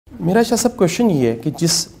میرا شاہ صاحب کویشچن یہ ہے کہ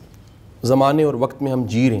جس زمانے اور وقت میں ہم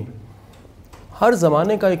جی رہے ہیں، ہر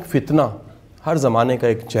زمانے کا ایک فتنہ، ہر زمانے کا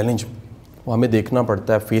ایک چیلنج وہ ہمیں دیکھنا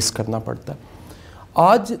پڑتا ہے، فیس کرنا پڑتا ہے.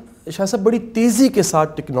 آج شاہ صاحب بڑی تیزی کے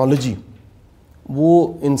ساتھ ٹیکنالوجی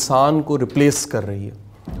وہ انسان کو ریپلیس کر رہی ہے،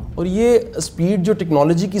 اور یہ سپیڈ جو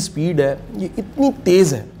ٹیکنالوجی کی سپیڈ ہے یہ اتنی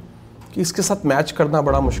تیز ہے کہ اس کے ساتھ میچ کرنا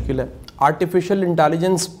بڑا مشکل ہے. آرٹیفیشل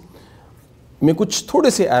انٹیلیجنس میں کچھ تھوڑے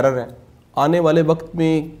سے ایرر ہیں، آنے والے وقت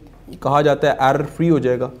میں کہا جاتا ہے ایرر فری ہو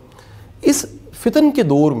جائے گا. اس فتن کے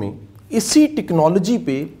دور میں اسی ٹیکنالوجی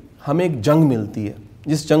پہ ہمیں ایک جنگ ملتی ہے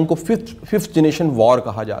جس جنگ کو ففتھ جنریشن وار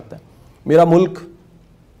کہا جاتا ہے. میرا ملک،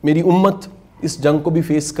 میری امت اس جنگ کو بھی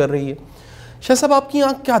فیس کر رہی ہے. شاہ صاحب آپ کی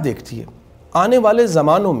آنکھ کیا دیکھتی ہے آنے والے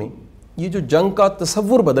زمانوں میں؟ یہ جو جنگ کا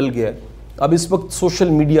تصور بدل گیا ہے، اب اس وقت سوشل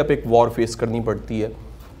میڈیا پہ ایک وار فیس کرنی پڑتی ہے،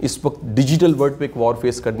 اس وقت ڈیجیٹل ورلڈ پہ ایک وار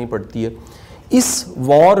فیس کرنی پڑتی ہے. اس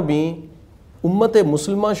وار میں امت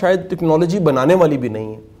مسلمہ شاید ٹیکنالوجی بنانے والی بھی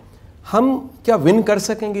نہیں ہے. ہم کیا ون کر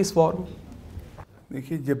سکیں گے اس وار میں؟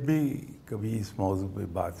 دیکھیے، جب بھی کبھی اس موضوع پہ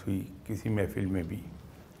بات ہوئی کسی محفل میں بھی،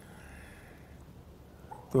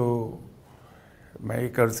 تو میں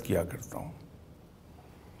ایک عرض کیا کرتا ہوں،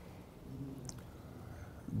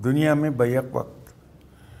 دنیا میں بیک وقت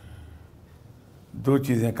دو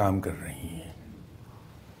چیزیں کام کر رہی ہیں.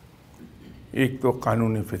 ایک تو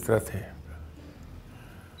قانون فطرت ہے،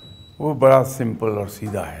 وہ بڑا سمپل اور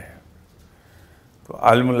سیدھا ہے، تو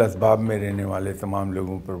عالم الاسباب میں رہنے والے تمام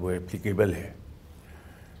لوگوں پر وہ اپلیکیبل ہے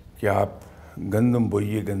کہ آپ گندم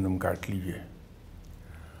بوئیے، گندم کاٹ لیجئے،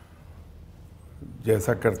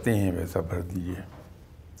 جیسا کرتے ہیں ویسا بھر دیجئے.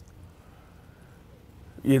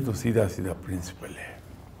 یہ تو سیدھا سیدھا پرنسپل ہے.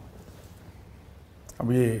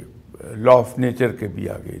 اب یہ لا آف نیچر کے بھی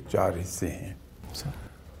آگے 4 حصے ہیں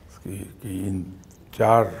کہ ان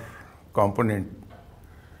 4 کمپوننٹ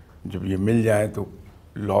جب یہ مل جائیں تو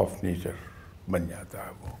لا آف نیچر بن جاتا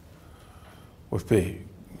ہے. وہ اس پہ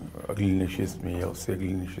اگلی نشست میں یا اس سے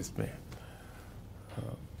اگلی نشست میں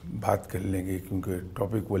بات کر لیں گے، کیونکہ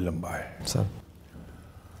ٹاپک وہ لمبا ہے.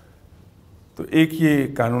 تو ایک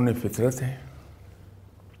یہ قانون فطرت ہے،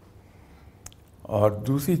 اور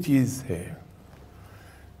دوسری چیز ہے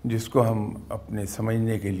جس کو ہم اپنے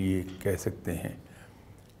سمجھنے کے لیے کہہ سکتے ہیں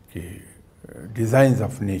کہ ڈیزائنز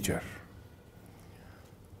آف نیچر.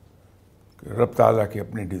 رب تعالیٰ کے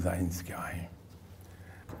اپنے ڈیزائنز کیا ہیں.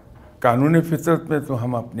 قانون فطرت میں تو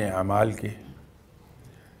ہم اپنے اعمال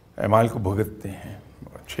کو بھگتتے ہیں،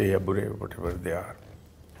 اچھے یا برے وٹ ایور دے آر.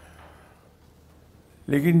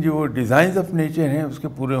 لیکن جو ڈیزائنز آف نیچر ہیں اس کے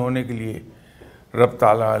پورے ہونے کے لیے رب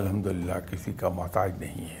تعالیٰ الحمدللہ کسی کا محتاج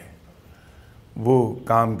نہیں ہے. وہ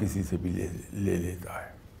کام کسی سے بھی لے لیتا ہے.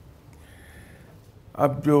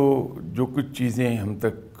 اب جو کچھ چیزیں ہم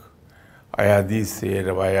تک احادیث سے،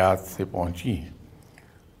 روایات سے پہنچی ہیں،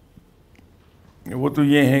 وہ تو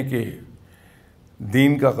یہ ہیں کہ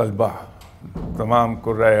دین کا غلبہ تمام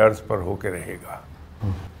کرۂ ارض پر ہو کے رہے گا،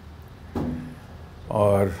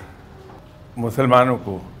 اور مسلمانوں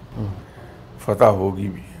کو فتح ہوگی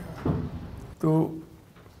بھی. تو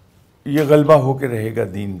یہ غلبہ ہو کے رہے گا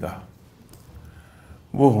دین کا،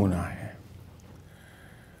 وہ ہونا ہے،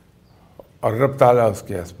 اور رب تعالیٰ اس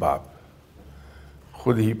کے اسباب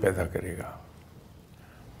خود ہی پیدا کرے گا.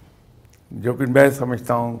 جو کہ میں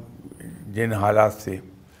سمجھتا ہوں جن حالات سے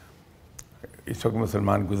اس وقت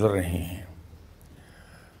مسلمان گزر رہے ہیں،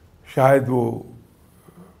 شاید وہ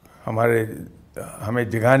ہمیں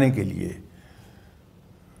جگانے کے لیے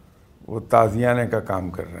وہ تازیانے کا کام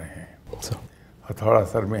کر رہے ہیں. ہتھوڑا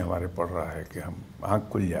سر میں ہمارے پڑ رہا ہے کہ ہم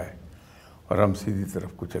آنکھ کھل جائے اور ہم سیدھی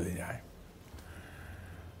طرف کو چلے جائیں.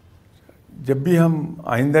 جب بھی ہم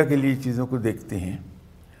آئندہ کے لیے چیزوں کو دیکھتے ہیں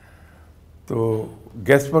تو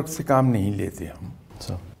گیس ورک سے کام نہیں لیتے ہم،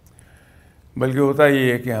 بلکہ ہوتا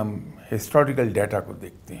یہ ہے کہ ہم ہسٹوریکل ڈیٹا کو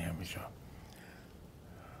دیکھتے ہیں ہمیشہ،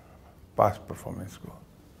 پاسٹ پرفارمنس کو.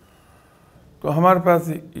 تو ہمارے پاس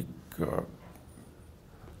ایک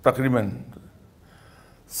تقریباً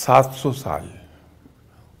 700 سال،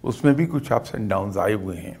 اس میں بھی کچھ اپس اینڈ ڈاؤنز آئے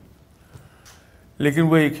ہوئے ہیں، لیکن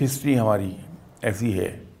وہ ایک ہسٹری ہماری ایسی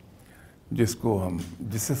ہے جس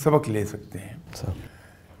سے سبق لے سکتے ہیں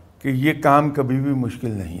کہ یہ کام کبھی بھی مشکل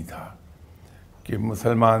نہیں تھا کہ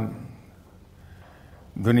مسلمان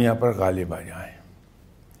دنیا پر غالب آ جائیں.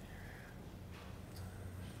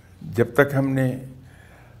 جب تک ہم نے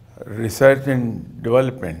ریسرچ اینڈ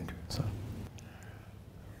ڈیولپمنٹ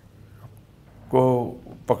کو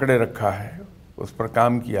پکڑے رکھا ہے، اس پر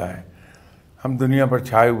کام کیا ہے، ہم دنیا پر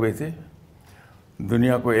چھائے ہوئے تھے،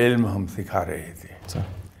 دنیا کو علم ہم سکھا رہے تھے.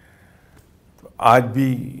 تو آج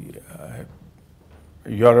بھی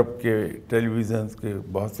یورپ کے ٹیلی ویژنس کے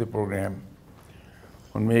بہت سے پروگرام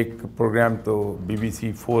ان میں ایک پروگرام تو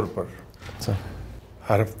BBC 4 پر سر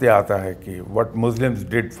ہر ہفتے آتا ہے کہ what Muslims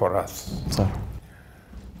did for us. Sir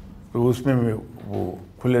تو اس میں وہ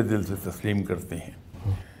کھلے دل سے تسلیم کرتے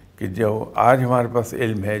ہیں کہ جو آج ہمارے پاس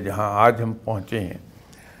علم ہے، جہاں آج ہم پہنچے ہیں،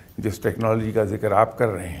 جس ٹیکنالوجی کا ذکر آپ کر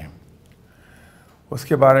رہے ہیں، اس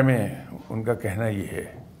کے بارے میں ان کا کہنا یہ ہے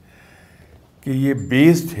کہ یہ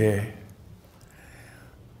بیسڈ ہے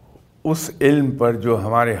اس علم پر جو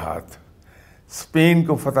ہمارے ہاتھ اسپین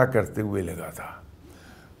کو فتح کرتے ہوئے لگا تھا.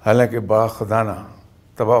 حالانکہ باخزانہ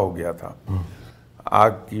تباہ ہو گیا تھا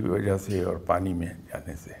آگ کی وجہ سے اور پانی میں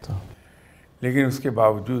جانے سے، لیکن اس کے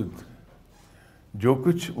باوجود جو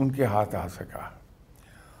کچھ ان کے ہاتھ آ سکا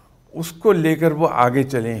اس کو لے کر وہ آگے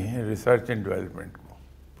چلے ہیں ریسرچ اینڈ ڈیولپمنٹ کو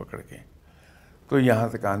پکڑ کے. تو یہاں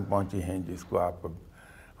تک آن پہنچے ہیں جس کو آپ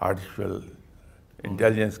آرٹیفیشل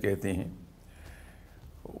انٹیلیجنس کہتے ہیں.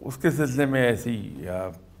 اس کے سلسلے میں ایسی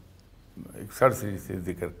ایک سرسری سے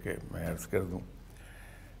ذکر کے میں عرض کر دوں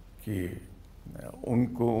کہ ان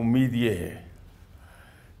کو امید یہ ہے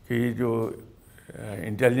کہ یہ جو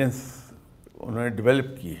انٹیلیجنس انہوں نے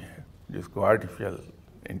ڈیولپ کی ہے، جس کو آرٹیفیشل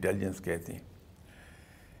انٹیلیجنس کہتے ہیں،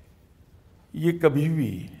 یہ کبھی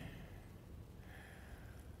بھی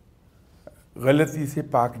غلطی سے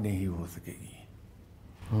پاک نہیں ہو سکے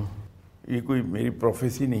گی. یہ کوئی میری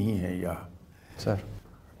پروفیسی نہیں ہے یا سر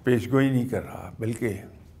پیش گوئی نہیں کر رہا، بلکہ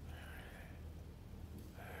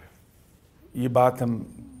یہ بات ہم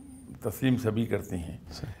تسلیم سبھی کرتے ہیں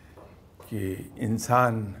کہ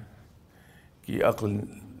انسان کی عقل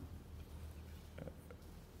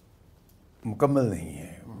مکمل نہیں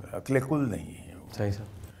ہے، عقل کل نہیں ہے. صحیح سر.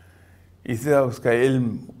 اسی طرح اس کا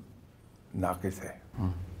علم ناقص ہے.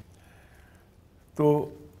 تو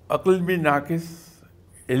عقل بھی ناقص،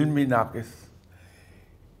 علم بھی ناقص.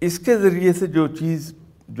 اس کے ذریعے سے جو چیز،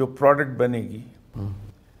 جو پروڈکٹ بنے گی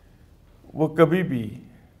وہ کبھی بھی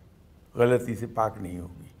غلطی سے پاک نہیں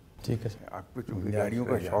ہوگی. ٹھیک ہے سر. آپ کو چونکہ گاڑیوں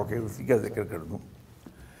کا شوق ہے اسی کا ذکر کر دوں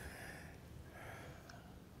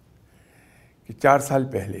کہ 4 سال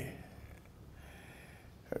پہلے،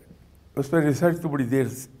 اس پر ریسرچ تو بڑی دیر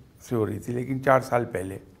سے ہو رہی تھی، لیکن 4 سال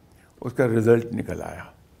پہلے اس کا رزلٹ نکل آیا.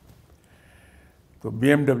 تو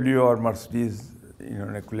BMW اور مرسڈیز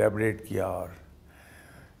انہوں نے کولیبریٹ کیا اور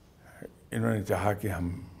انہوں نے چاہا کہ ہم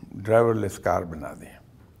ڈرائیور لیس کار بنا دیں.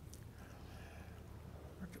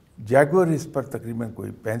 جیگور اس پر تقریباً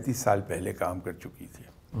کوئی 35 سال پہلے کام کر چکی تھی.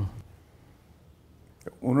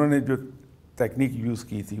 انہوں نے جو تکنیک یوز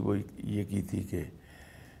کی تھی وہ یہ کی تھی کہ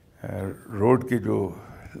روڈ کے جو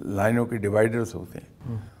لائنوں کے ڈیوائیڈرز ہوتے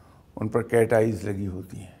ہیں ان پر کیٹ آئیز لگی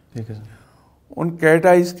ہوتی ہیں. ٹھیک ہے سر. ان کیٹ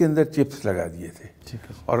آئیز کے اندر چپس لگا دیے تھے ٹھیک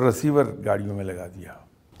ہے. اور ریسیور گاڑیوں میں لگا دیا.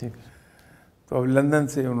 ٹھیک ہے. تو اب لندن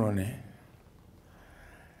سے انہوں نے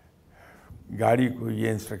گاڑی کو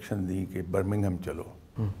یہ انسٹرکشن دی کہ برمنگھم چلو.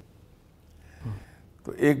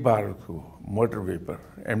 تو ایک بار اس کو موٹر وے پر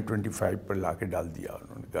M25 پر لا کے ڈال دیا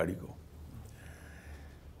انہوں نے گاڑی کو.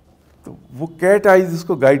 تو وہ کیٹ آئیز اس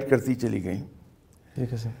کو گائیڈ کرتی چلی گئیں.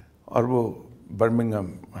 ٹھیک ہے سر. اور وہ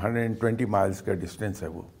برمنگھم 120 مائلز کا ڈسٹینس ہے،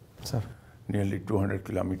 وہ سر نیئرلی 200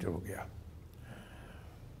 کلومیٹر ہو گیا.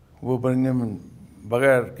 وہ برمنگھم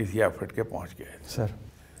بغیر کسی ایفرٹ کے پہنچ گئے سر.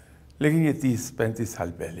 لیکن یہ 30-35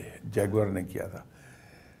 سال پہلے جیگور نے کیا تھا.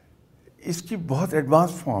 اس کی بہت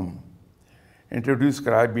ایڈوانس فارم انٹروڈیوس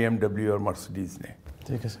کرایا BMW اور مرسڈیز نے.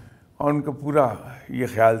 ٹھیک ہے سر. اور ان کا پورا یہ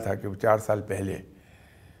خیال تھا کہ وہ 4 سال پہلے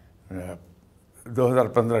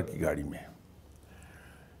 2015 کی گاڑی میں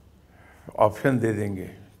آپشن دے دیں گے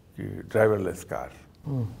کہ ڈرائیور لیس کار.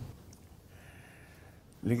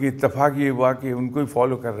 لیکن اتفاق یہ ہوا کہ ان کو ہی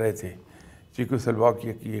فالو کر رہے تھے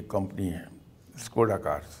چیکوسلواکیا کی ایک کمپنی ہے اسکوڈا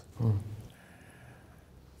کارز.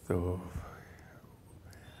 تو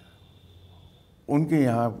ان کے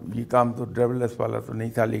یہاں یہ کام تو ڈرائیور لیس والا تو نہیں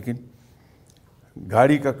تھا، لیکن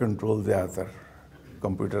گاڑی کا کنٹرول زیادہ تر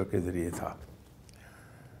کمپیوٹر کے ذریعے تھا.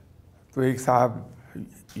 تو ایک صاحب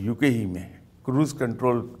UK ہی میں کروز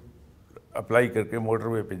کنٹرول اپلائی کر کے موٹر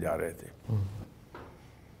وے پہ جا رہے تھے.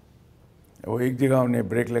 وہ ایک جگہ انہیں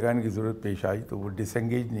بریک لگانے کی ضرورت پیش آئی تو وہ ڈس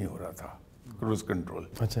انگیج نہیں ہو رہا تھا کروز کنٹرول.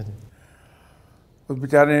 اچھا جی. اس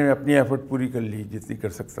بیچارے نے اپنی ایفرٹ پوری کر لی جتنی کر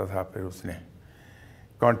سکتا تھا. پھر اس نے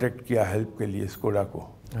کانٹیکٹ کیا ہیلپ کے لیے اسکوڈا کو.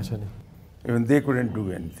 اچھا جی. Even they couldn't do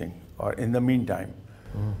any thing. اور ان دا مین ٹائم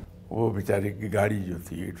وہ بیچارے کی گاڑی جو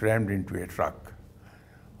تھی اٹ ریمڈ انٹو اے ٹرک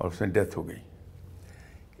اور اس میں ڈیتھ ہو گئی.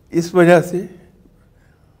 اس وجہ سے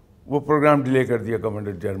وہ پروگرام ڈیلے کر دیا گورنمنٹ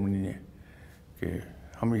آف جرمنی نے کہ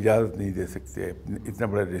ہم اجازت نہیں دے سکتے اتنا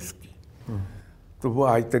بڑا رسک کی. تو وہ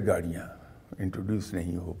آج تک گاڑیاں انٹروڈیوس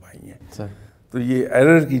نہیں ہو پائی ہیں. سر تو یہ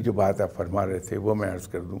ایرر کی جو بات آپ فرما رہے تھے وہ میں عرض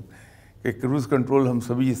کر دوں کہ کروز کنٹرول ہم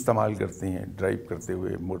سبھی استعمال کرتے ہیں ڈرائیو کرتے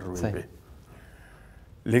ہوئے موٹر وے پہ،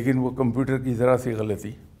 لیکن وہ کمپیوٹر کی ذرا سی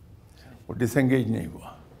غلطی وہ ڈس انگیج نہیں ہوا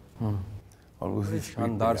اور اسی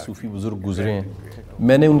شاندار صوفی بزرگ گزرے ہیں.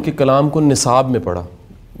 میں نے ان کے کلام کو نصاب میں پڑھا.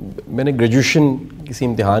 میں نے گریجویشن کسی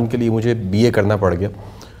امتحان کے لیے مجھے بی اے کرنا پڑ گیا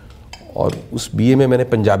اور اس بی اے میں نے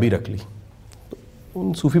پنجابی رکھ لی.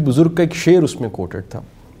 ان صوفی بزرگ کا ایک شعر اس میں کوٹڈ تھا.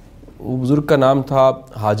 وہ بزرگ کا نام تھا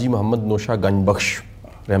حاجی محمد نوشا گنج بخش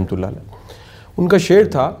رحمۃ اللہ علیہ. ان کا شعر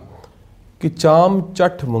تھا کہ چام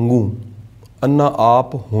چٹ منگوں انا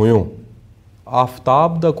آپ ہویوں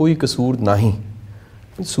آفتاب دا کوئی قصور نہیں.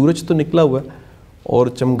 سورج تو نکلا ہوا ہے اور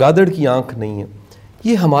چمگادڑ کی آنکھ نہیں ہے.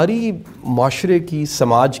 یہ ہماری معاشرے کی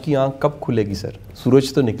سماج کی آنکھ کب کھلے گی سر؟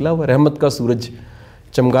 سورج تو نکلا ہوا ہے، رحمت کا سورج،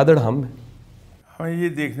 چمگادڑ ہم ہیں. ہمیں یہ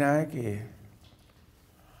دیکھنا ہے کہ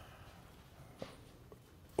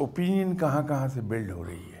اوپینین کہاں کہاں سے بلڈ ہو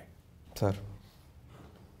رہی ہے سر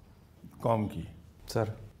قوم کی. سر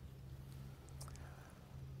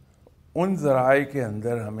ان ذرائع کے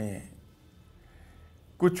اندر ہمیں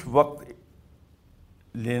کچھ وقت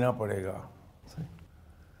لینا پڑے گا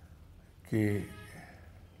کہ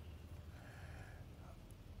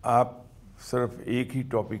آپ صرف ایک ہی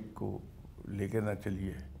ٹاپک کو لے کے نہ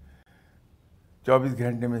چلیے. 24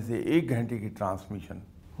 گھنٹے میں سے 1 گھنٹے کی ٹرانسمیشن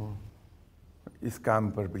اس کام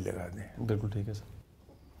پر بھی لگا دیں. بالکل ٹھیک ہے سر.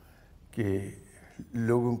 کہ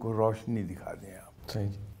لوگوں کو روشنی دکھا دیں. صحیح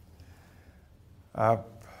جی. آپ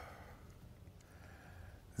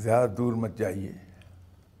زیادہ دور مت جائیے.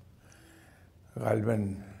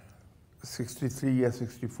 غالباً 63 یا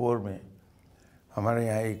 64 میں ہمارے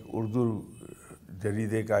یہاں ایک اردو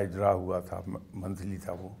جریدے کا اجرا ہوا تھا، منتھلی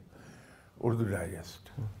تھا وہ، اردو ڈائجسٹ.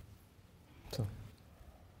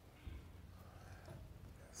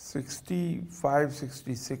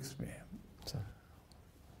 65-66 میں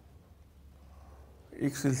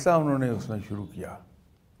ایک سلسلہ انہوں نے اس میں شروع کیا.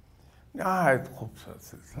 نہایت خوبصورت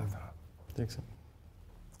سلسلہ تھا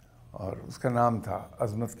اور اس کا نام تھا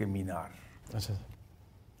عظمت کے مینار. اچھا.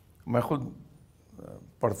 میں خود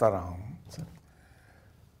پڑھتا رہا ہوں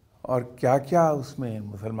اور کیا کیا اس میں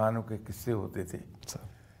مسلمانوں کے قصے ہوتے تھے،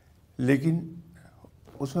 لیکن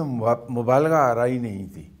اس میں مبالغہ آرائی نہیں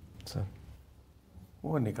تھی.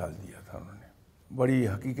 وہ نکال دیا تھا انہوں نے، بڑی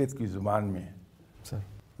حقیقت کی زبان میں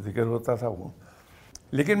ذکر ہوتا تھا وہ.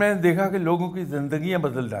 لیکن میں نے دیکھا کہ لوگوں کی زندگیاں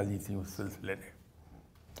بدل ڈالی تھیں اس سلسلے نے.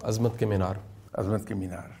 عظمت کے مینار. عظمت کے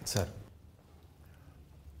مینار سر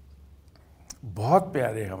بہت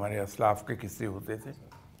پیارے ہمارے اسلاف کے قصے ہوتے تھے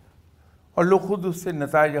اور لوگ خود اس سے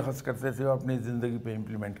نتائج اخذ کرتے تھے اور اپنی زندگی پہ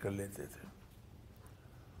امپلیمنٹ کر لیتے تھے.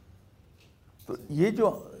 تو یہ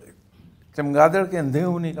جو چمگادڑ کے اندھے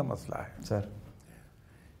ہونے کا مسئلہ ہے سر،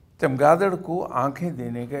 چمگادڑ کو آنکھیں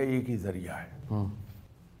دینے کا ایک ہی ذریعہ ہے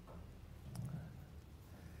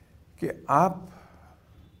کہ آپ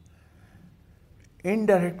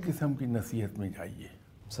انڈائریکٹ قسم کی نصیحت میں جائیے.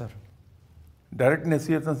 سر ڈائریکٹ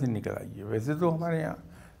نصیحتوں سے نکل آئیے. ویسے تو ہمارے یہاں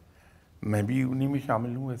میں بھی انہی میں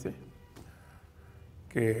شامل ہوں ویسے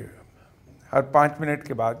کہ ہر 5 منٹ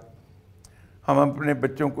کے بعد ہم اپنے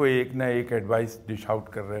بچوں کو ایک نہ ایک ایڈوائس ڈش آؤٹ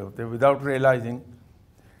کر رہے ہوتے ہیں وداؤٹ ریئلائزنگ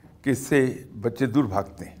کہ اس سے بچے دور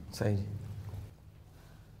بھاگتے ہیں. صحیح جی.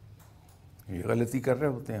 یہ غلطی کر رہے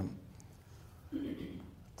ہوتے ہیں ہم.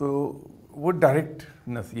 تو وہ ڈائریکٹ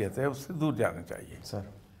نصیحت ہے، اس سے دور جانا چاہیے. سر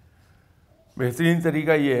بہترین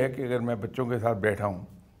طریقہ یہ ہے کہ اگر میں بچوں کے ساتھ بیٹھا ہوں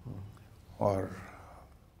اور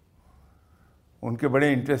ان کے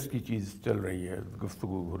بڑے انٹرسٹ کی چیز چل رہی ہے،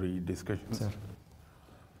 گفتگو ہو رہی، ڈسکشن،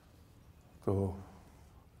 تو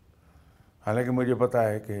حالانکہ مجھے پتا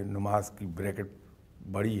ہے کہ نماز کی بریکٹ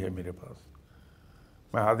بڑی ہے میرے پاس،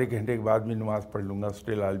 میں آدھے گھنٹے کے بعد بھی نماز پڑھ لوں گا،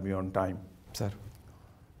 still I be on time. Sir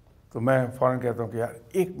تو میں فوراً کہتا ہوں کہ یار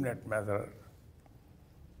 1 منٹ میں ذرا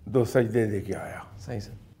 2 سجدے دے کے آیا. صحیح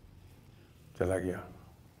سر. چلا گیا.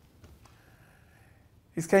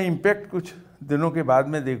 اس کا امپیکٹ کچھ دنوں کے بعد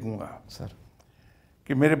میں دیکھوں گا سر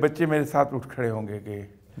کہ میرے بچے میرے ساتھ اٹھ کھڑے ہوں گے کہ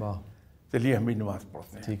واہ چلیے ہم بھی نماز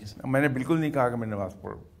پڑھتے ہیں. ٹھیک ہے سر. میں نے بالکل نہیں کہا کہ میں نماز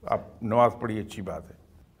پڑھوں. آپ نماز پڑھی اچھی بات ہے.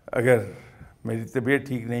 اگر میری طبیعت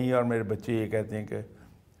ٹھیک نہیں ہے اور میرے بچے یہ کہتے ہیں کہ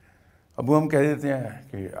ابو ہم کہہ دیتے ہیں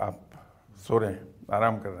کہ آپ سو رہے ہیں،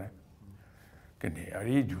 آرام کر رہے ہیں، کہ نہیں یار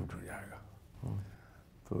یہ جھوٹ ہو جائے گا،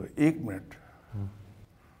 تو 1 منٹ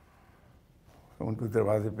ان کو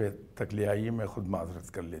دروازے پہ تک لے آئیے، میں خود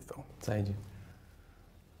معذرت کر لیتا ہوں. صحیح جی.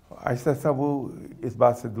 آہستہ آہستہ وہ اس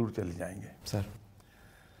بات سے دور چلے جائیں گے. سر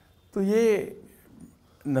تو یہ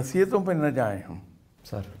نصیحتوں پہ نہ جائیں ہم.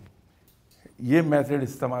 سر یہ میتھڈ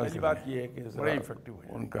استعمال کی بات یہ ہے کہ بڑا افیکٹو ہے.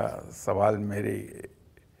 ان کا سوال میرے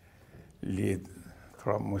لیے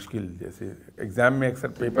تھوڑا مشکل، جیسے ایگزام میں اکثر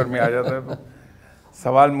پیپر میں آ جاتا ہے تو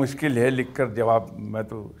سوال مشکل ہے، لکھ کر جواب میں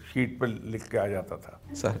تو شیٹ پر لکھ کے آ جاتا تھا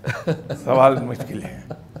سر سوال مشکل ہے.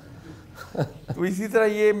 تو اسی طرح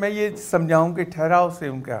میں یہ سمجھاؤں کہ ٹھہراؤ سے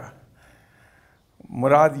ان کا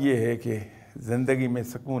مراد یہ ہے کہ زندگی میں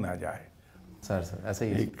سکون آ جائے. سر ایسا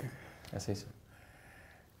ہی ایک ایسے ہی سر.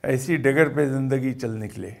 ایسی ڈگر پہ زندگی چل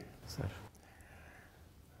نکلے سر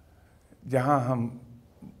جہاں ہم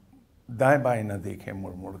دائیں بائیں نہ دیکھیں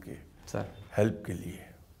مڑ مڑ کے سر ہیلپ کے لیے.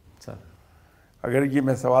 سر اگر یہ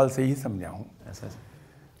میں سوال سے ہی سمجھا ہوں ایسا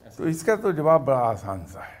تو اس کا تو جواب بڑا آسان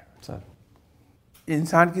سا ہے. سر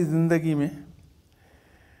انسان کی زندگی میں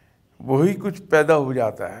وہی کچھ پیدا ہو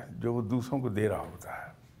جاتا ہے جو وہ دوسروں کو دے رہا ہوتا ہے.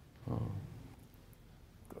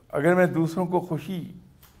 تو اگر میں دوسروں کو خوشی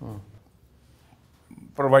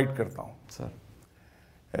پرووائڈ کرتا ہوں، سر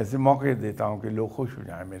ایسے موقع دیتا ہوں کہ لوگ خوش ہو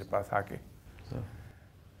جائیں میرے پاس آ کے، سر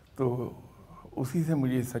تو اسی سے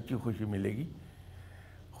مجھے سچی خوشی ملے گی.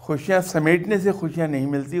 خوشیاں سمیٹنے سے خوشیاں نہیں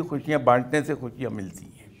ملتی، خوشیاں بانٹنے سے خوشیاں ملتی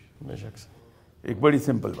ہیں. بے شک سر. ایک بڑی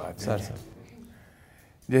سمپل بات ہے. سر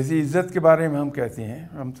جیسے عزت کے بارے میں ہم کہتے ہیں،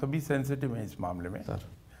 ہم سبھی سینسٹیو ہیں اس معاملے میں، سر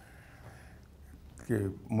کہ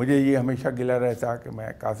مجھے یہ ہمیشہ گلا رہتا کہ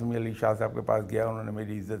میں قاسم علی شاہ صاحب کے پاس گیا، انہوں نے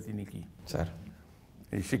میری عزت ہی نہیں کی. سر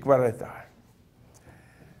یہ شکوہ رہتا ہے.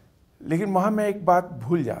 لیکن وہاں میں ایک بات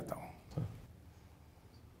بھول جاتا ہوں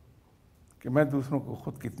کہ میں دوسروں کو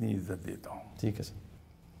خود کتنی عزت دیتا ہوں. ٹھیک ہے سر.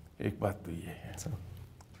 ایک بات تو یہ ہے. سر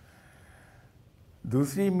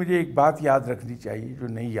دوسری مجھے ایک بات یاد رکھنی چاہیے جو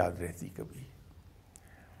نہیں یاد رہتی کبھی،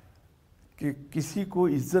 کہ کسی کو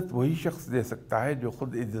عزت وہی شخص دے سکتا ہے جو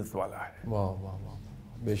خود عزت والا ہے. واہ واہ واہ.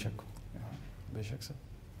 بے شک بے شک سر.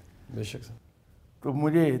 بے شک سر. تو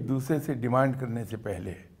مجھے دوسرے سے ڈیمانڈ کرنے سے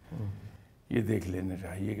پہلے یہ دیکھ لینا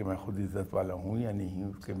چاہیے کہ میں خود عزت والا ہوں یا نہیں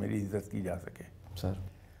ہوں کہ میری عزت کی جا سکے. سر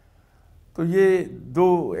تو یہ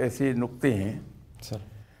دو ایسے نقطے ہیں سر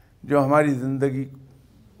جو ہماری زندگی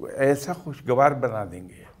کو ایسا خوشگوار بنا دیں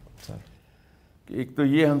گے. سر کہ ایک تو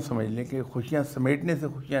یہ ہم سمجھ لیں کہ خوشیاں سمیٹنے سے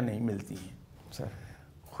خوشیاں نہیں ملتی ہیں، سر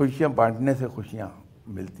خوشیاں بانٹنے سے خوشیاں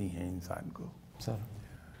ملتی ہیں انسان کو. سر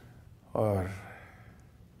اور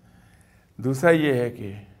دوسرا یہ ہے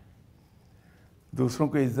کہ دوسروں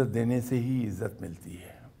کو عزت دینے سے ہی عزت ملتی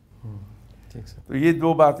ہے. ٹھیک سر. تو یہ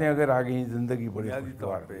دو باتیں اگر آ گئیں زندگی بڑی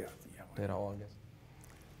خوشگوار ہو جاتی ہے. تیرا ہو گیا.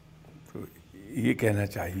 تو یہ کہنا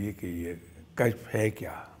چاہیے کہ یہ کشف ہے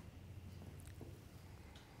کیا.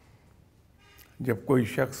 جب کوئی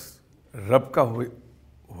شخص رب کا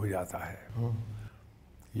ہو جاتا ہے،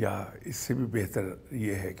 یا اس سے بھی بہتر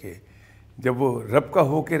یہ ہے کہ جب وہ رب کا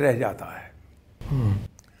ہو کے رہ جاتا ہے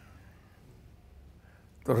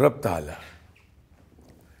تو رب تعالی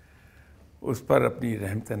اس پر اپنی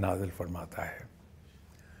رحمت نازل فرماتا ہے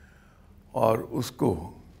اور اس کو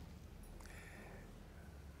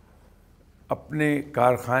اپنے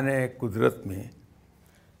کارخانے قدرت میں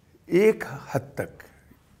ایک حد تک،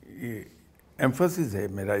 یہ ایمفسس ہے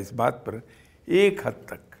میرا اس بات پر، ایک حد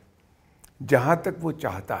تک جہاں تک وہ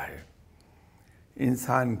چاہتا ہے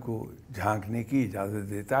انسان کو جھانکنے کی اجازت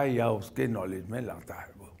دیتا ہے یا اس کے نالج میں لاتا ہے.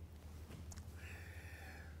 وہ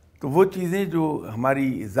تو وہ چیزیں جو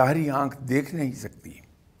ہماری ظاہری آنکھ دیکھ نہیں سکتی،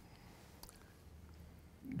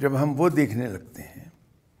 جب ہم وہ دیکھنے لگتے ہیں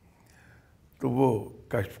تو وہ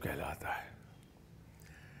کشف کہلاتا ہے.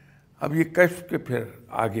 اب یہ کشف کے پھر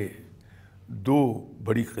آگے دو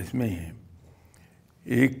بڑی قسمیں ہیں.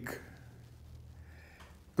 ایک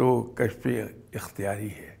تو کشف اختیاری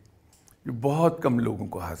ہے جو بہت کم لوگوں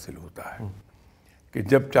کو حاصل ہوتا ہے، کہ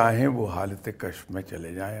جب چاہیں وہ حالت کشف میں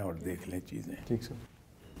چلے جائیں اور دیکھ لیں چیزیں. ٹھیک سر.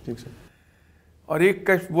 ٹھیک سر. اور ایک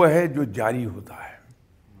کشف وہ ہے جو جاری ہوتا ہے،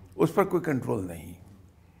 اس پر کوئی کنٹرول نہیں،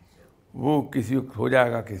 وہ کسی وقت ہو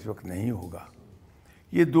جائے گا کسی وقت نہیں ہوگا.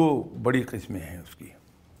 یہ دو بڑی قسمیں ہیں اس کی.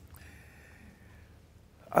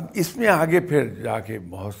 اب اس میں آگے پھر جا کے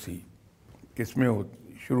بہت سی قسمیں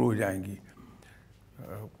شروع ہو جائیں گی.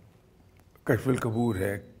 کشف القبور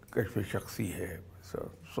ہے، کشف شخصی ہے،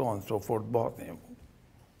 سو آن سو فورتھ، بہت ہیں.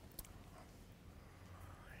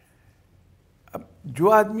 اب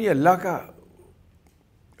جو آدمی اللہ کا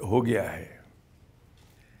ہو گیا ہے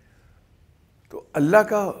تو اللہ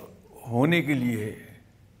کا ہونے کے لیے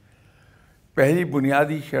پہلی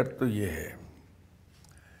بنیادی شرط تو یہ ہے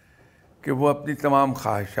کہ وہ اپنی تمام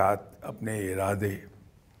خواہشات، اپنے ارادے،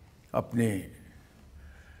 اپنے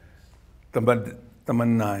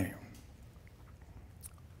تمنائیں،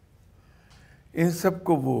 ان سب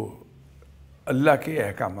کو وہ اللہ کے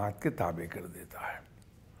احکامات کے تابع کر دیتا ہے.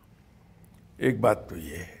 ایک بات تو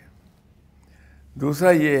یہ ہے.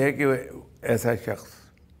 دوسرا یہ ہے کہ ایسا شخص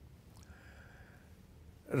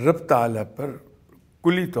رب تعالیٰ پر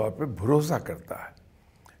کلی طور پہ بھروسہ کرتا ہے.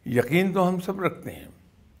 یقین تو ہم سب رکھتے ہیں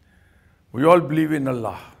We all believe in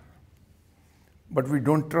Allah, but we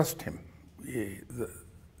don't trust him. یہ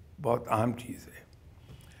بہت اہم چیز ہے.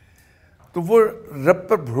 تو وہ رب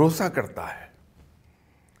پر بھروسہ کرتا ہے.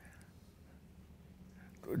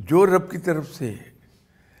 تو جو رب کی طرف سے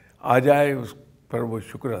آ جائے اس پر وہ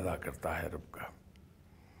شکر ادا کرتا ہے رب کا.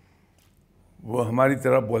 وہ ہماری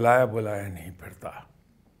طرح بلایا نہیں پھرتا.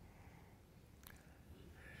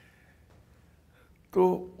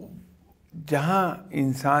 تو جہاں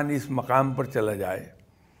انسان اس مقام پر چلا جائے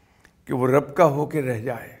کہ وہ رب کا ہو کے رہ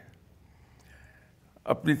جائے,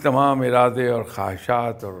 اپنی تمام ارادے اور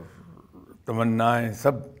خواہشات اور تمنائیں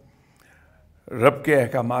سب رب کے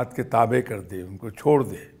احکامات کے تابع کر دے, ان کو چھوڑ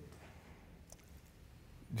دے,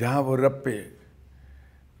 جہاں وہ رب پہ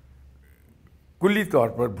کلی طور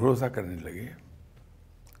پر بھروسہ کرنے لگے,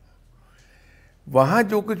 وہاں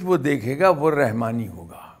جو کچھ وہ دیکھے گا وہ رحمانی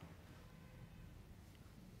ہوگا.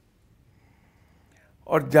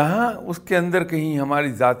 اور جہاں اس کے اندر کہیں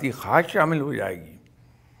ہماری ذاتی خواہش شامل ہو جائے گی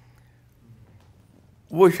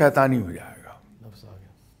وہ شیطانی ہو جائے گا.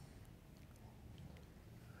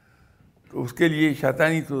 تو اس کے لیے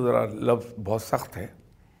شیطانی تو ذرا لفظ بہت سخت ہے,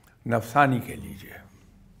 نفسانی کہہ لیجیے,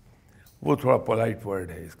 وہ تھوڑا پولائٹ ورڈ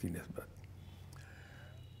ہے اس کی نسبت.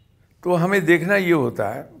 تو ہمیں دیکھنا یہ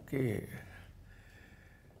ہوتا ہے کہ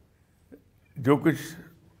جو کچھ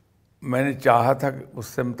میں نے چاہا تھا اس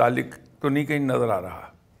سے متعلق تو نہیں کہیں نظر آ رہا,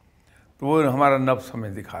 تو وہ ہمارا نفس ہمیں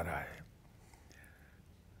دکھا رہا ہے.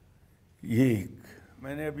 یہ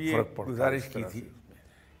میں نے ابھی ایک گزارش کی تھی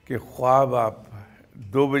کہ خواب آپ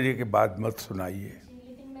 2 بجے کے بعد مت سنائیے,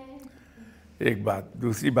 ایک بات.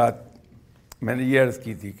 دوسری بات میں نے یہ عرض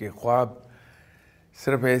کی تھی کہ خواب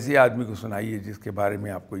صرف ایسے آدمی کو سنائیے جس کے بارے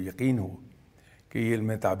میں آپ کو یقین ہو کہ یہ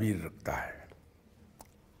علم تعبیر رکھتا ہے.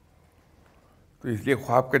 تو اس لیے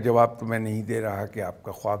خواب کا جواب تو میں نہیں دے رہا کہ آپ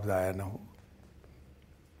کا خواب ضائع نہ ہو.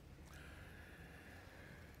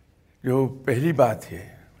 جو پہلی بات ہے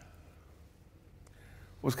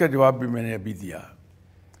اس کا جواب بھی میں نے ابھی دیا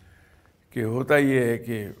کہ ہوتا یہ ہے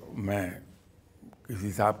کہ میں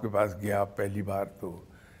کسی صاحب کے پاس گیا پہلی بار, تو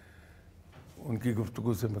ان کی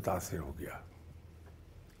گفتگو سے متاثر ہو گیا.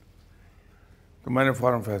 تو میں نے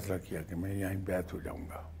فوراً فیصلہ کیا کہ میں یہیں بیعت ہو جاؤں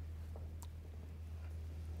گا.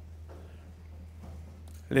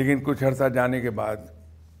 لیکن کچھ عرصہ جانے کے بعد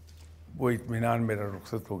وہ اطمینان میرا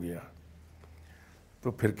رخصت ہو گیا,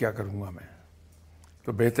 تو پھر کیا کروں گا میں.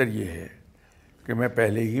 تو بہتر یہ ہے کہ میں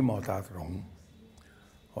پہلے ہی محتاط رہوں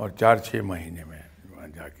اور 4-6 مہینے میں وہاں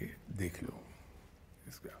جا کے دیکھ لوں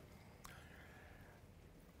اس کا.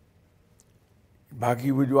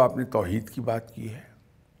 باقی وہ جو آپ نے توحید کی بات کی ہے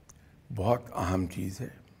بہت اہم چیز ہے.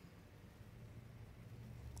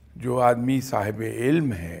 جو آدمی صاحب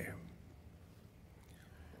علم ہے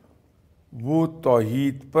وہ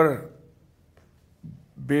توحید پر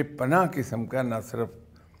بے پناہ قسم کا نہ صرف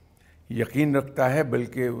یقین رکھتا ہے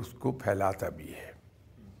بلکہ اس کو پھیلاتا بھی ہے.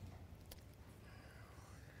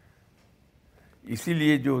 اسی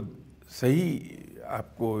لیے جو صحیح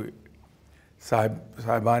آپ کو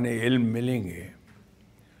صاحبان علم ملیں گے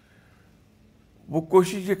وہ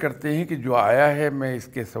کوشش یہ کرتے ہیں کہ جو آیا ہے میں اس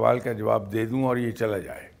کے سوال کا جواب دے دوں اور یہ چلا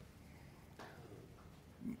جائے.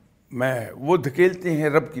 وہ دھکیلتے ہیں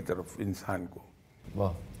رب کی طرف انسان کو,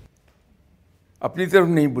 واہ, اپنی طرف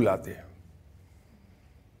نہیں بلاتے.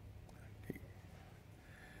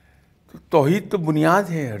 تو توحید تو بنیاد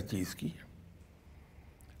ہے ہر چیز کی.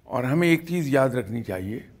 اور ہمیں ایک چیز یاد رکھنی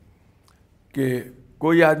چاہیے کہ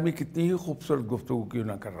کوئی آدمی کتنی ہی خوبصورت گفتگو کیوں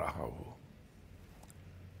نہ کر رہا ہو,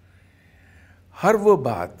 ہر وہ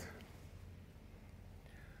بات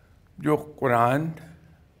جو قرآن,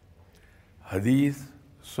 حدیث,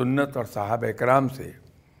 سنت اور صحابہ کرام سے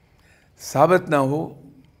ثابت نہ ہو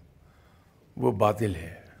وہ باطل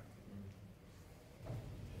ہے.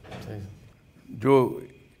 جو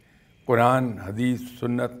قرآن, حدیث,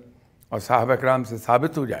 سنت اور صحابہ کرام سے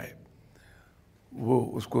ثابت ہو جائے وہ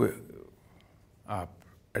اس کو آپ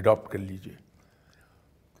ایڈاپٹ کر لیجئے,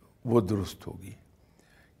 وہ درست ہوگی.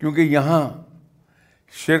 کیونکہ یہاں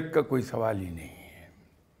شرک کا کوئی سوال ہی نہیں ہے,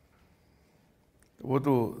 وہ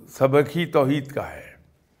تو سبق ہی توحید کا ہے.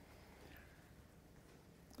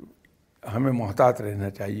 ہمیں محتاط رہنا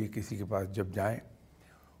چاہیے کسی کے پاس جب جائیں,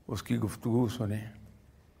 اس کی گفتگو سنیں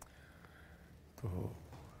تو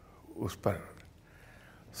اس پر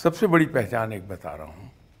سب سے بڑی پہچان ایک بتا رہا ہوں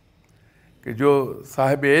کہ جو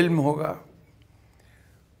صاحب علم ہوگا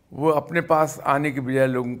وہ اپنے پاس آنے کے بجائے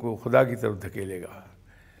لوگوں کو خدا کی طرف دھکیلے گا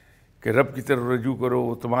کہ رب کی طرف رجوع کرو,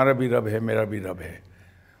 وہ تمہارا بھی رب ہے, میرا بھی رب ہے,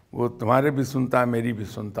 وہ تمہارے بھی سنتا ہے, میری بھی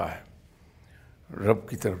سنتا ہے, رب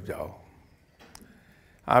کی طرف جاؤ.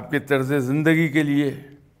 آپ کے طرز زندگی کے لیے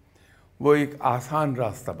وہ ایک آسان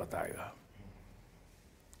راستہ بتائے گا.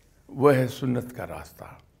 وہ ہے سنت کا راستہ،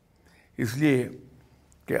 اس لیے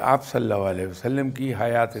کہ آپ صلی اللہ علیہ وسلم کی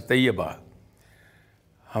حیات طیبہ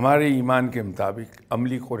ہمارے ایمان کے مطابق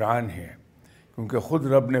عملی قرآن ہے، کیونکہ خود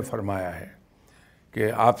رب نے فرمایا ہے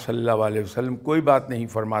کہ آپ صلی اللہ علیہ وسلم کوئی بات نہیں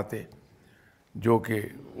فرماتے جو کہ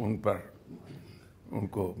ان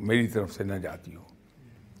کو میری طرف سے نہ جاتی ہو۔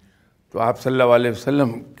 تو آپ صلی اللہ علیہ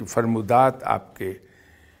وسلم کی فرمودات آپ کے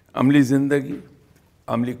عملی زندگی،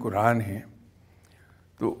 عملی قرآن ہیں،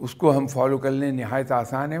 تو اس کو ہم فالو کر لیں، نہایت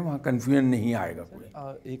آسان ہے، وہاں کنفیوژن نہیں آئے گا کوئی۔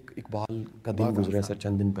 ایک اقبال کا دن گزرا ہے سر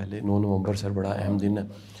چند دن پہلے، 9 نومبر سر، بڑا اہم دن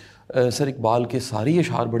ہے سر۔ اقبال کے ساری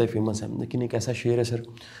اشعار بڑے فیمس ہیں، لیکن ایک ایسا شعر ہے سر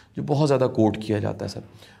جو بہت زیادہ کوٹ کیا جاتا ہے سر۔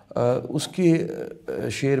 اس کے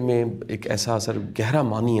شعر میں ایک ایسا سر گہرا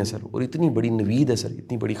معنی ہے سر، اور اتنی بڑی نوید ہے سر،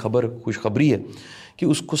 اتنی بڑی خوشخبری ہے کہ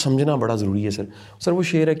اس کو سمجھنا بڑا ضروری ہے سر۔ سر وہ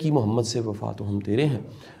شعر ہے کہ محمد سے وفا تو ہم تیرے ہیں،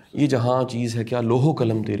 یہ جہاں چیز ہے کیا لوح و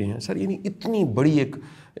قلم تیرے ہیں سر۔ یعنی اتنی بڑی ایک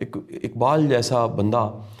اقبال جیسا بندہ،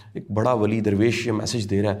 ایک بڑا ولی درویش یہ میسج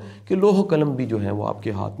دے رہا ہے کہ لوح و قلم بھی جو ہے وہ آپ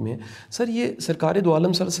کے ہاتھ میں ہے سر۔ یہ سرکار دو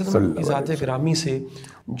عالم صلی اللہ علیہ وسلم کی ذات گرامی سے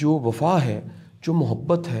جو وفا ہے، جو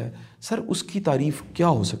محبت ہے سر، اس کی تعریف کیا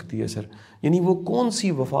ہو سکتی ہے سر؟ یعنی وہ کون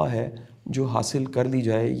سی وفا ہے جو حاصل کر لی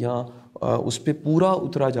جائے یا اس پہ پورا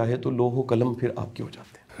اترا جائے تو لوح و قلم پھر آپ کے ہو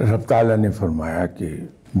جاتے ہیں؟ رب تعالیٰ نے فرمایا کہ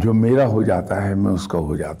جو میرا ہو جاتا ہے میں اس کا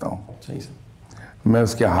ہو جاتا ہوں، صحیح سر، میں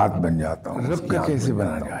اس کے ہاتھ بن جاتا ہوں۔ رب کا کیسے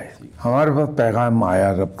بنا جائے؟ ہمارے پاس پیغام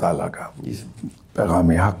آیا رب تعالیٰ کا، پیغام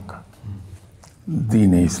حق،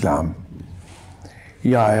 دین اسلام،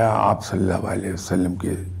 یہ آیا آپ صلی اللہ علیہ وسلم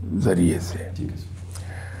کے ذریعے سے۔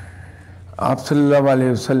 آپ صلی اللہ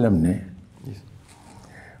علیہ وسلم نے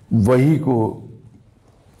وحی کو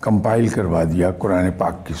کمپائل کروا دیا قرآن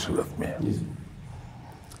پاک کی صورت میں۔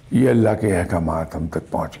 یہ اللہ کے احکامات ہم تک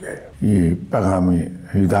پہنچ گئے، یہ پیغام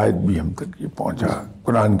ہدایت بھی ہم تک یہ پہنچا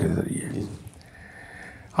قرآن کے ذریعے۔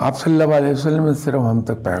 آپ صلی اللہ علیہ وسلم نے صرف ہم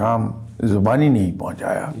تک پیغام زبانی نہیں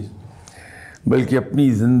پہنچایا، بلکہ اپنی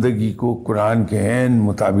زندگی کو قرآن کے عین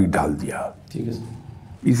مطابق ڈال دیا۔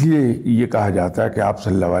 اس لیے یہ کہا جاتا ہے کہ آپ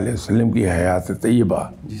صلی اللہ علیہ وسلم کی حیات طیبہ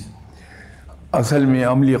اصل میں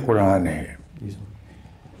عملی قرآن ہے،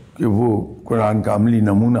 کہ وہ قرآن کا عملی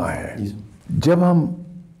نمونہ ہے۔ جب ہم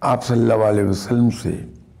آپ صلی اللہ علیہ وسلم سے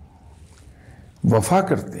وفا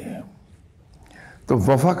کرتے ہیں تو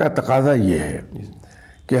وفا کا تقاضا یہ ہے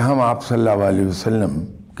کہ ہم آپ صلی اللہ علیہ وسلم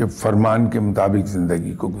کے فرمان کے مطابق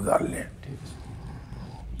زندگی کو گزار لیں۔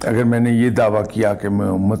 اگر میں نے یہ دعویٰ کیا کہ میں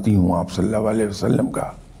امتی ہوں آپ صلی اللہ علیہ وسلم کا،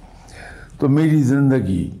 تو میری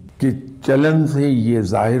زندگی کے چلن سے یہ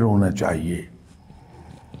ظاہر ہونا چاہیے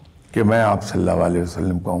کہ میں آپ صلی اللہ علیہ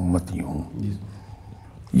وسلم کا امتی ہوں۔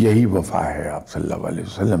 یہی وفا ہے آپ صلی اللہ علیہ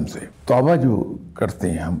وسلم سے۔ توبہ جو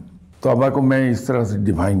کرتے ہیں ہم، توبہ کو میں اس طرح سے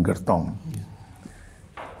ڈیفائن کرتا ہوں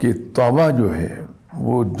کہ توبہ جو ہے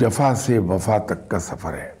وہ جفا سے وفا تک کا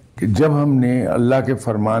سفر ہے، کہ جب ہم نے اللہ کے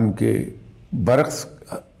فرمان کے برعکس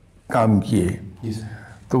کام کیے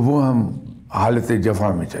تو وہ ہم حالت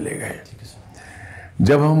جفا میں چلے گئے۔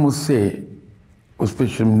 جب ہم اس پہ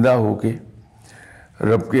شرمندہ ہو کے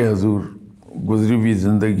رب کے حضور گزری ہوئی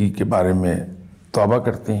زندگی کے بارے میں توبہ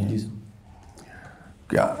کرتے ہیں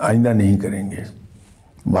کہ آئندہ نہیں کریں گے،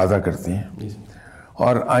 وعدہ کرتے ہیں،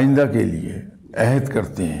 اور آئندہ کے لیے عہد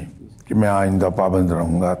کرتے ہیں کہ میں آئندہ پابند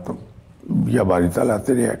رہوں گا تو یا باری تعالیٰ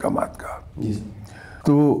تیرے احکامات کا،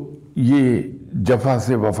 تو یہ جفا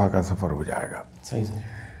سے وفا کا سفر ہو جائے گا۔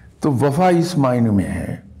 تو وفا اس معنی میں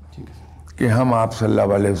ہے کہ ہم آپ صلی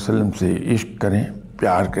اللہ علیہ وسلم سے عشق کریں،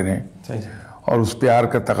 پیار کریں، اور اس پیار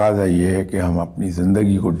کا تقاضا یہ ہے کہ ہم اپنی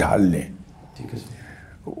زندگی کو ڈھال لیں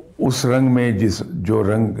اس رنگ میں جو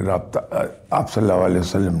رنگ آپ صلی اللہ علیہ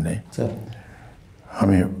وسلم نے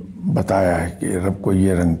ہمیں بتایا ہے کہ رب کو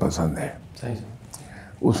یہ رنگ پسند ہے،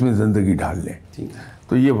 اس میں زندگی ڈھال لیں،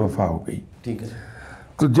 تو یہ وفا ہو گئی۔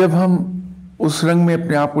 تو جب ہم اس رنگ میں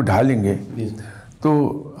اپنے آپ کو ڈھالیں گے تو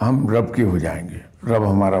ہم رب کے ہو جائیں گے، رب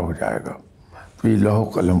ہمارا ہو جائے گا، تو یہ لوح و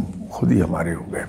قلم خود ہی ہمارے ہو گئے۔